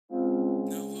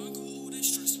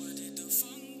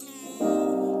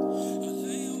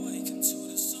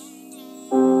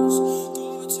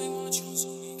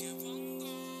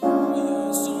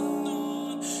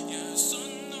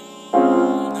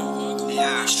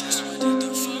SK,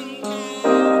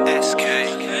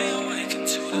 rebellion.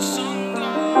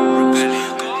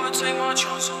 Gotta take my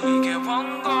chance, only get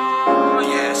one go.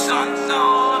 Yes, I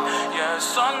know.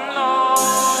 Yes, I know.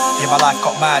 Yeah, my life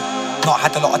got mad. Not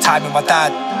had a lot of time with my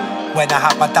dad. When I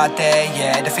had my dad there,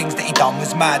 yeah, the things that he done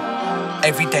was mad.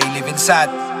 Every day living sad,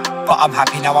 but I'm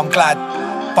happy now, I'm glad.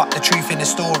 But the truth in the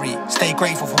story, stay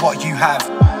grateful for what you have.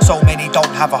 So many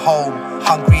don't have a home,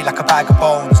 hungry like a bag of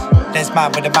bones. There's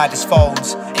man with the maddest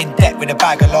phones, in debt with a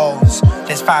bag of loans.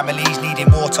 There's families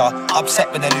needing water, upset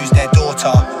when they lose their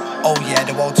daughter. Oh yeah,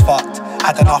 the world's fucked,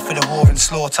 had enough of the war and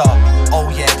slaughter.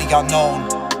 Oh yeah, the unknown,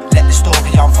 let the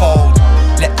story unfold.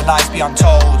 Let the lies be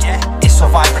untold, it's so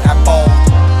vibrant and bold.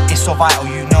 It's so vital,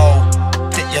 you know,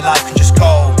 that your life can just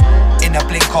go in a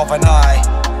blink of an eye.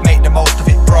 Make the most of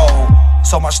it, bro.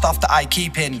 So much stuff that I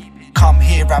keep in, come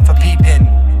here and for peeping.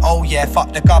 Oh yeah,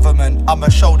 fuck the government, I'ma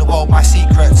show the world my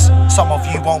secrets. Some of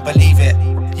you won't believe it,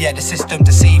 yeah, the system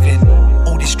deceiving.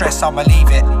 All this stress, I'ma leave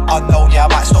it, unknown, yeah, I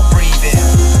might stop breathing.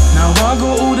 Now I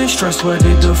got all this stress, where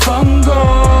did the fun go?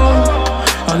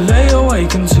 I lay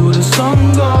awake until the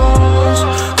sun goes.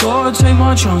 Gotta take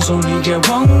my chance, only get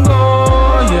one go.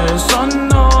 Yes,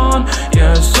 unknown,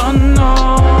 yes,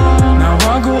 unknown. Now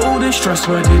I got all this stress,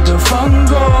 where did the fun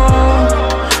go?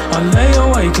 I lay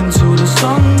awake until the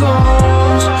sun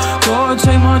goes. Gotta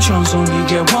take my chance, only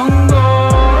get one go.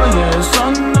 Yes,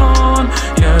 unknown,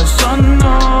 yes,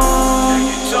 unknown.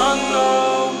 You don't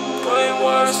know, putting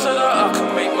words so that I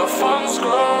can make my funds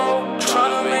grow.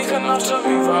 Trying to make enough to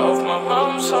move out of my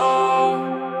mum's home.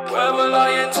 Where will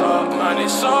I end up, man,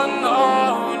 it's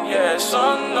unknown, yes,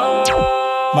 unknown.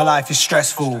 My life is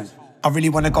stressful, I really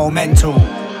wanna go mental.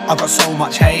 I got so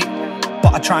much hate,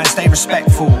 but I try and stay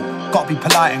respectful. Gotta be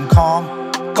polite and calm,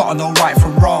 gotta know right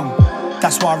from wrong.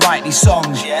 That's why I write these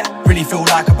songs, really feel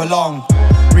like I belong.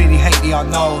 Really hate the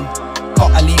unknown,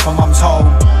 gotta leave my mum's home.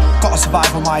 Gotta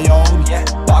survive on my own,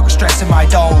 but I got stress in my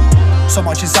dome. So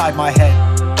much inside my head,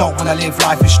 don't wanna live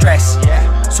life with stress.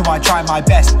 So I try my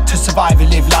best to survive and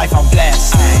live life, I'm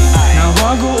blessed. Now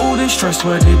I got all this stress,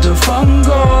 where did the fun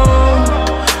go?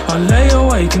 I lay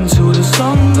awake until the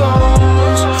sun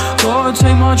goes. Gotta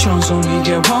take my chance, only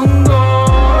get one go.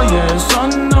 Yes,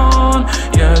 unknown,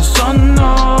 yes,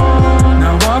 unknown.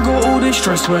 Now I got all this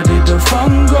stress, where did the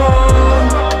fun go?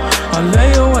 I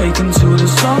lay awake until the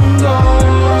sun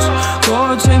goes.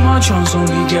 Gotta take my chance,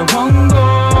 only get one go.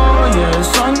 Yes,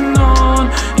 unknown,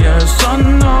 yes,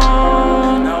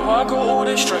 unknown. Now I got all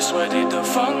this stress, where did the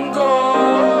fun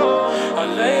go? I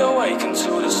lay awake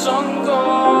until the sun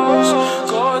goes.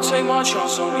 Gotta take my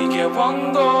chance, only get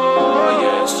one go.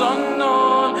 Yes,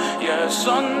 unknown, yes,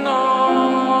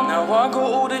 unknown. Now I got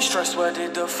all this stress, where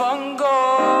did the fun go?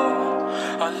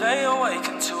 I lay awake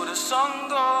until the sun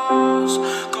goes.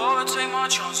 Gotta take my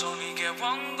chance, only get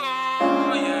one go.